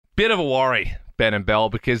bit of a worry, Ben and Bell,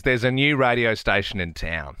 because there's a new radio station in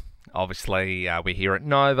town. Obviously, we hear at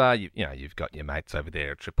Nova. You've got your mates over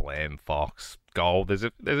there at Triple M, Fox, Gold. There's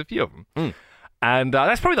a few of them. And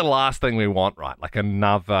that's probably the last thing we want, right? Like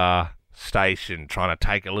another station trying to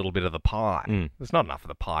take a little bit of the pie. There's not enough of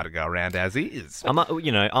the pie to go around as is. I'm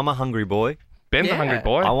a hungry boy. Ben's a hungry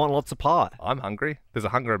boy. I want lots of pie. I'm hungry. There's a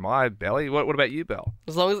hunger in my belly. What about you, Belle?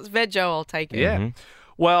 As long as it's veg, I'll take it. Yeah.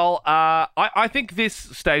 Well, I think this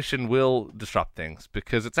station will disrupt things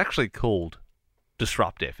because it's actually called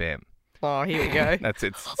Disrupt FM. Oh, here we go. That's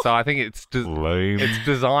it. So I think it's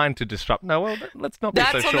designed to disrupt. No, well, let's not be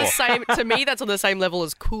so sure. To me, that's on the same level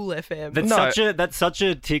as Cool FM. That's such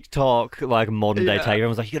a TikTok like modern day take.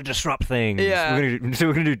 Everyone's like, you got to disrupt things. Yeah. We're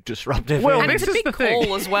gonna do Disrupt FM. Well, and this it's a is big the thing.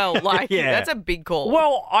 call as well. Like, that's a big call.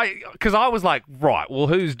 Well, because I was like, right, well,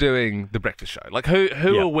 who's doing the breakfast show? Like,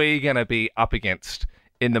 who are we going to be up against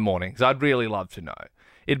in the mornings? I'd really love to know.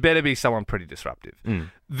 It better be someone pretty disruptive.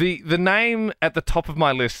 The name at the top of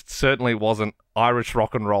my list certainly wasn't Irish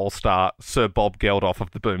rock and roll star Sir Bob Geldof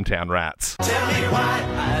of the Boomtown Rats. Tell me why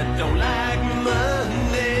I don't like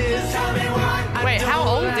Mondays. Tell me why. Wait, how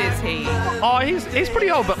old is he? Oh, he's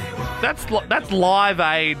pretty old, but that's Live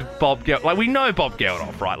Aid Bob Geldof. Like, we know Bob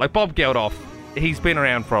Geldof, right? Like, Bob Geldof, he's been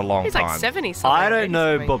around for a long He's time. like 70 something. I don't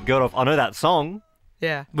know Bob Geldof. I know that song.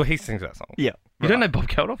 Yeah. Well, he sings that song. Yeah. You don't know Bob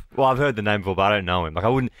Geldof? Well, I've heard the name before, but I don't know him. Like, I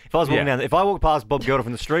wouldn't. If I was walking down, if I walked past Bob Geldof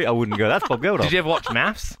in the street, I wouldn't go, "That's Bob Geldof." Did you ever watch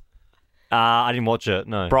Maths? I didn't watch it.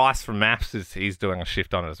 No. Bryce from Maths he's doing a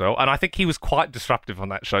shift on it as well, and I think he was quite disruptive on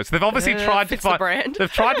that show. So they've obviously tried to find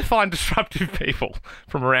they've tried to find disruptive people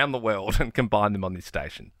from around the world and combine them on this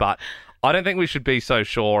station. But I don't think we should be so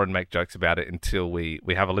sure and make jokes about it until we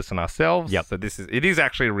have a listen ourselves. Yep. So it is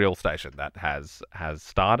actually a real station that has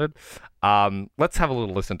started. Let's have a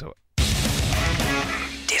little listen to it.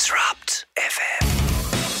 Disrupt FM.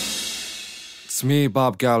 It's me,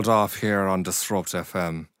 Bob Geldof, here on Disrupt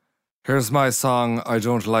FM. Here's my song, I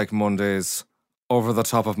Don't Like Mondays. Over the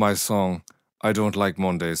top of my song, I Don't Like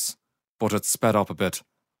Mondays. But it's sped up a bit,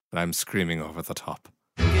 and I'm screaming over the top.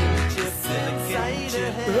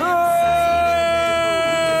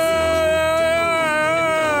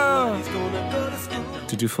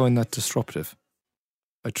 Did you find that disruptive?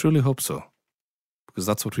 I truly hope so, because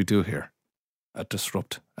that's what we do here at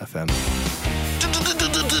Disrupt FM.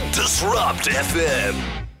 Disrupt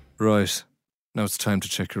FM. Right, now it's time to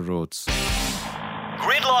check your roads.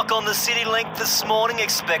 Gridlock on the City Link this morning.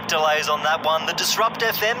 Expect delays on that one. The Disrupt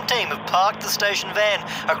FM team have parked the station van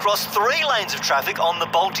across 3 lanes of traffic on the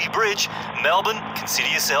Balti Bridge. Melbourne, consider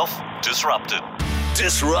yourself disrupted.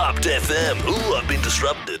 Disrupt FM. Ooh, I've been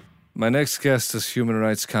disrupted. My next guest is human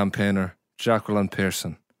rights campaigner Jacqueline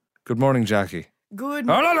Pearson. Good morning, Jackie. Good.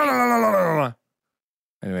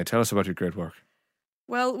 Anyway, tell us about your great work.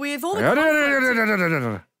 Well, with all the I'm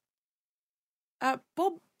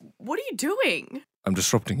Bob, what are you doing?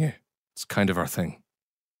 disrupting you. It's kind of our thing.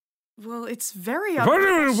 Well, it's very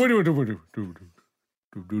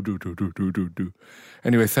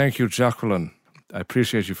Anyway, thank you, Jacqueline. I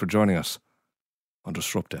appreciate you for joining us on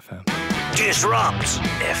Disrupt FM. Disrupt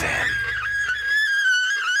FM.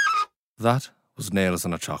 That was Nails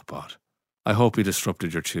on a Chalkboard. I hope we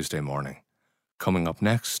disrupted your Tuesday morning. Coming up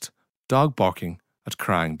next, dog barking at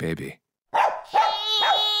crying baby.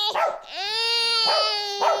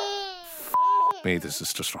 Me, this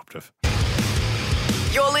is disruptive.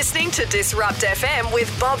 You're listening to Disrupt FM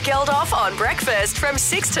with Bob Geldof on breakfast from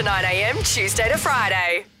 6 to 9 a.m. Tuesday to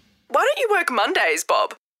Friday. Why don't you work Mondays,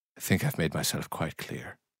 Bob? I think I've made myself quite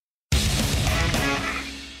clear.